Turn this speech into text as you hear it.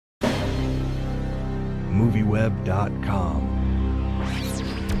MovieWeb.com.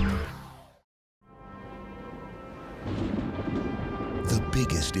 The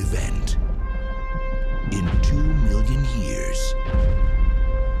biggest event in 2 million years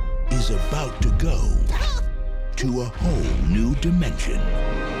is about to go to a whole new dimension.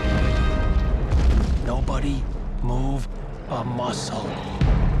 Nobody move a muscle.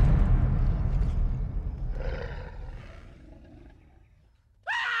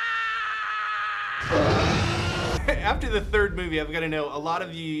 After the third movie, I've got to know, a lot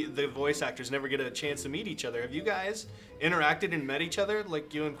of the voice actors never get a chance to meet each other. Have you guys interacted and met each other,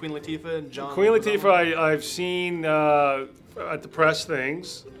 like you and Queen Latifah and John? Queen Latifah, I've seen at the press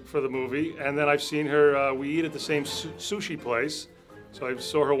things for the movie, and then I've seen her, we eat at the same sushi place, so I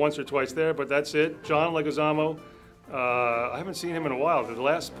saw her once or twice there, but that's it. John Leguizamo, I haven't seen him in a while. The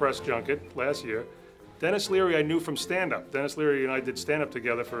last press junket last year. Dennis Leary I knew from stand-up. Dennis Leary and I did stand-up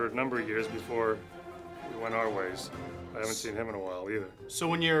together for a number of years before we went our ways. I haven't seen him in a while either. So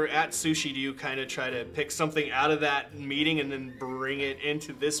when you're at sushi, do you kind of try to pick something out of that meeting and then bring it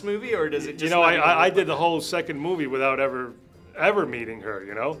into this movie, or does it just... You know, I did the whole second movie without ever meeting her,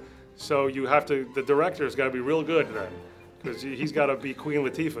 you know? So you have to, the director's got to be real good then, because he's got to be Queen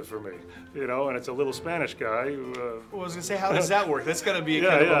Latifah for me, you know? And it's a little Spanish guy who... Well, I was going to say, how does that work? That's got to be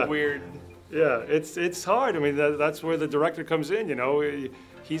kind of a weird... Yeah, it's hard. I mean, that's where the director comes in, you know?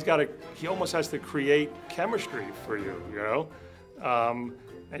 He almost has to create chemistry for you, you know?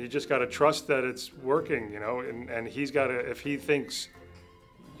 And you just got to trust that it's working, you know? And he's got to, if he thinks,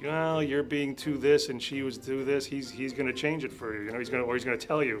 well, you're being too this and she was too this, he's going to change it for you, you know? He's going to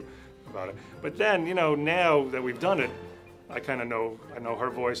tell you about it. But then, you know, now that we've done it, I kind of know, I know her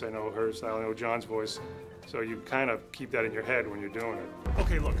voice, I know her style, I know John's voice. So you kind of keep that in your head when you're doing it.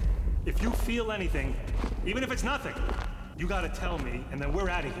 Okay, look, if you feel anything, even if it's nothing, you gotta tell me, and then we're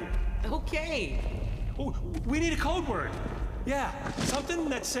out of here. Okay. Oh, we need a code word. Yeah, something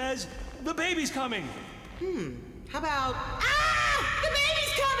that says, the baby's coming. How about, the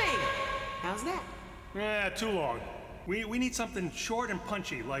baby's coming? How's that? Yeah, too long. We need something short and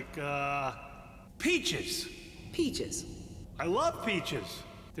punchy, like, peaches. Peaches. I love peaches.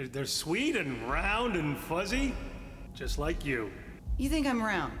 They're sweet and round and fuzzy, just like you. You think I'm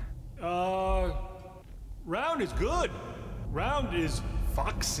round? Round is good. Round is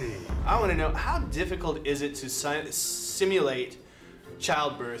foxy. I want to know, how difficult is it to simulate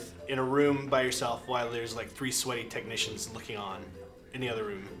childbirth in a room by yourself while there's like 3 sweaty technicians looking on in the other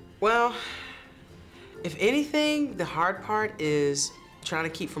room? Well, if anything, the hard part is trying to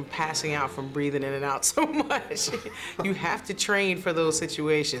keep from passing out from breathing in and out so much. You have to train for those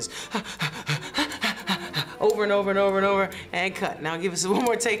situations. Over and over and over and over, and cut. Now give us one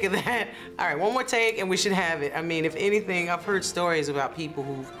more take of that. All right, one more take and we should have it. I mean, if anything, I've heard stories about people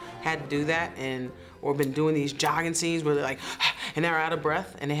who've had to do that or been doing these jogging scenes where they're like, and they're out of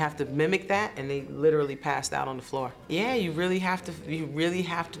breath and they have to mimic that and they literally passed out on the floor. Yeah, you really have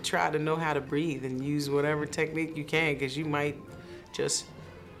to try to know how to breathe and use whatever technique you can, because you might just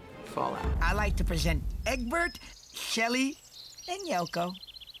fall out. I like to present Egbert, Shelley, and Yoko.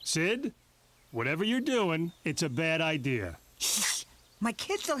 Sid, whatever you're doing, it's a bad idea. Shh, my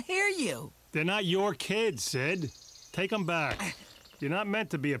kids will hear you. They're not your kids, Sid. Take them back. You're not meant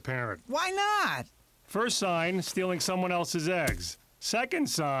to be a parent. Why not? First sign, stealing someone else's eggs. Second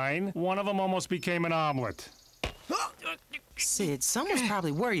sign, one of them almost became an omelet. Sid, someone's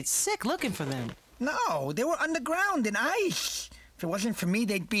probably worried sick looking for them. No, they were underground in ice. If it wasn't for me,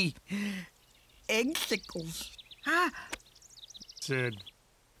 they'd be eggsicles. Sid,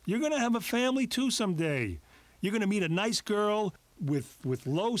 you're gonna have a family too someday. You're gonna meet a nice girl with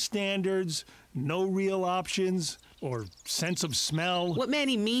low standards, no real options, or sense of smell. What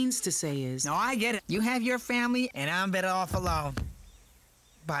Manny means to say is... No, I get it. You have your family, and I'm better off alone.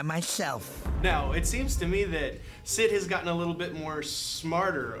 By myself. Now, it seems to me that Sid has gotten a little bit more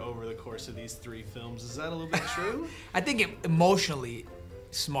smarter over the course of these 3 films. Is that a little bit true? I think emotionally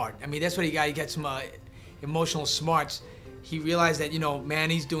smart. I mean, that's what he got. He got some emotional smarts. He realized that, you know,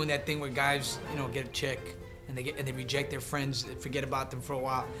 Manny's doing that thing where guys, you know, get a chick and they reject their friends, they forget about them for a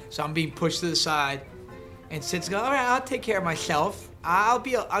while. So I'm being pushed to the side, and Sid's going, all right, I'll take care of myself. I'll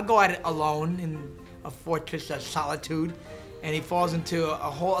go at it alone in a fortress of solitude. And he falls into a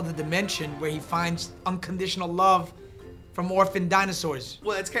whole other dimension where he finds unconditional love from orphan dinosaurs.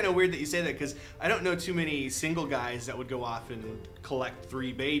 Well, it's kind of weird that you say that, because I don't know too many single guys that would go off and collect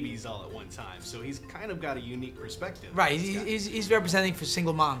 3 babies all at one time. So he's kind of got a unique perspective. Right, he's representing for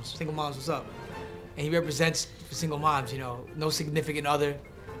single moms. Single moms, what's up? And he represents for single moms, you know, no significant other,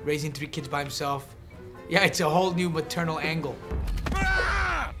 raising 3 kids by himself. Yeah, it's a whole new maternal angle.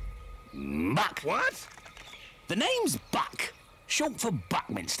 What? The name's Buck, short for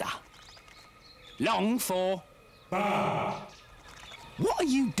Buckminster. Long for... What are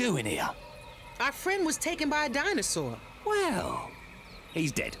you doing here? Our friend was taken by a dinosaur. Well,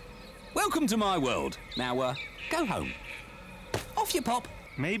 he's dead. Welcome to my world. Now, go home. Off you pop.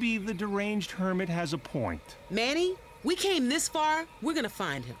 Maybe the deranged hermit has a point. Manny, we came this far. We're gonna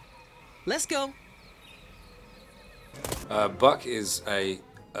find him. Let's go. Buck is a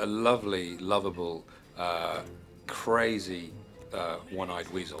lovely, lovable, crazy one-eyed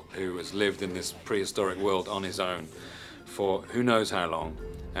weasel who has lived in this prehistoric world on his own for who knows how long,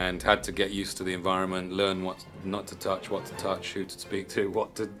 and had to get used to the environment, learn what not to touch, what to touch, who to speak to,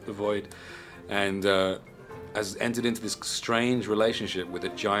 what to avoid, and has entered into this strange relationship with a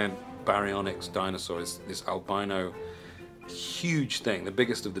giant baryonyx dinosaur, this albino, huge thing, the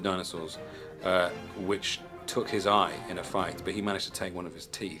biggest of the dinosaurs, which took his eye in a fight, but he managed to take one of his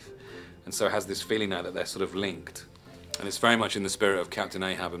teeth, and so has this feeling now that they're sort of linked. And it's very much in the spirit of Captain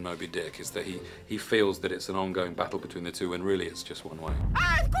Ahab and Moby Dick, is that he feels that it's an ongoing battle between the two, and really it's just one way.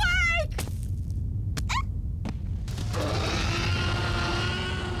 Earthquake!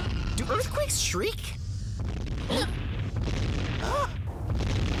 Do earthquakes shriek?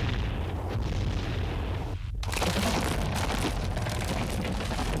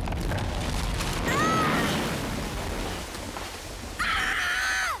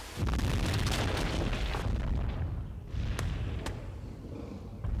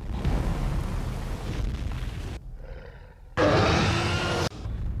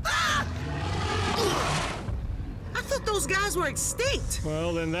 Those guys were extinct.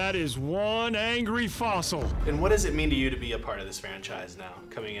 Well, then that is one angry fossil. And what does it mean to you to be a part of this franchise now,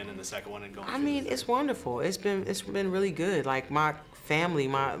 coming in the second one and going? I mean, it's wonderful. It's been really good. Like my family,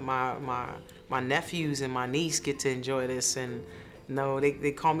 my nephews and my niece get to enjoy this, and you know,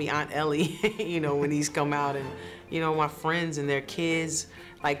 they call me Aunt Ellie. You know, when these come out, and you know, my friends and their kids.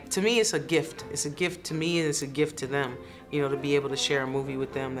 Like, to me, it's a gift. It's a gift to me, and it's a gift to them. You know, to be able to share a movie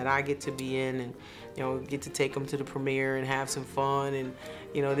with them that I get to be in, and you know, get to take them to the premiere and have some fun. And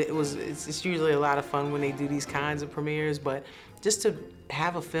you know, it's usually a lot of fun when they do these kinds of premieres. But just to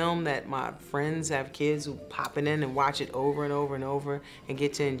have a film that my friends have kids who popping in and watch it over and over and over and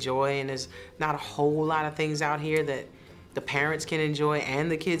get to enjoy. And there's not a whole lot of things out here that the parents can enjoy and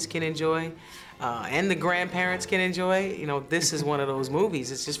the kids can enjoy. And the grandparents can enjoy. You know, this is one of those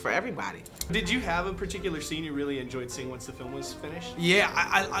movies. It's just for everybody. Did you have a particular scene you really enjoyed seeing once the film was finished? Yeah,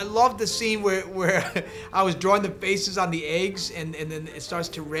 I love the scene where I was drawing the faces on the eggs, and then it starts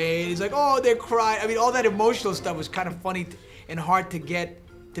to rain. It's like, oh, they're crying. I mean, all that emotional stuff was kind of funny and hard to get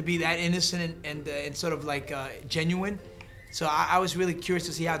to be that innocent and sort of like genuine. So I was really curious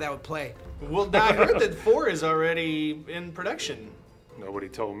to see how that would play. Well, I heard that 4 is already in production. Nobody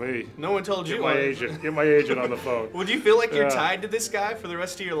told me. No one told you. Get my agent on the phone. Would you feel like you're tied to this guy for the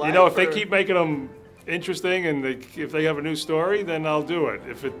rest of your life? You know, if they keep making them interesting and if they have a new story, then I'll do it.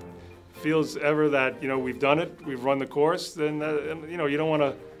 If it feels ever that, you know, we've done it, we've run the course, then you know, you don't want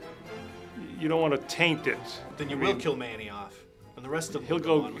to taint it. Then you will kill Manny off, and the rest of them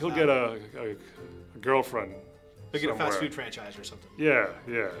he'll get a girlfriend. He'll get a fast food franchise or something. Yeah.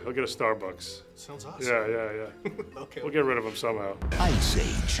 He'll get a Starbucks. Sounds awesome. Yeah. Okay. We'll get rid of him somehow. Ice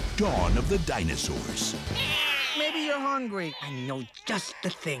Age, Dawn of the Dinosaurs. Maybe you're hungry. I know just the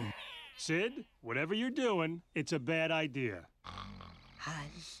thing. Sid, whatever you're doing, it's a bad idea.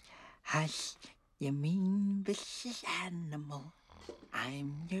 Hush, you mean vicious animal.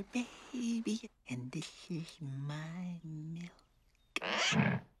 I'm your baby, and this is my milk.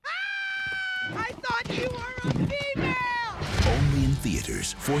 I thought you were a female! Only in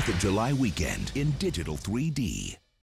theaters, 4th of July weekend in digital 3D.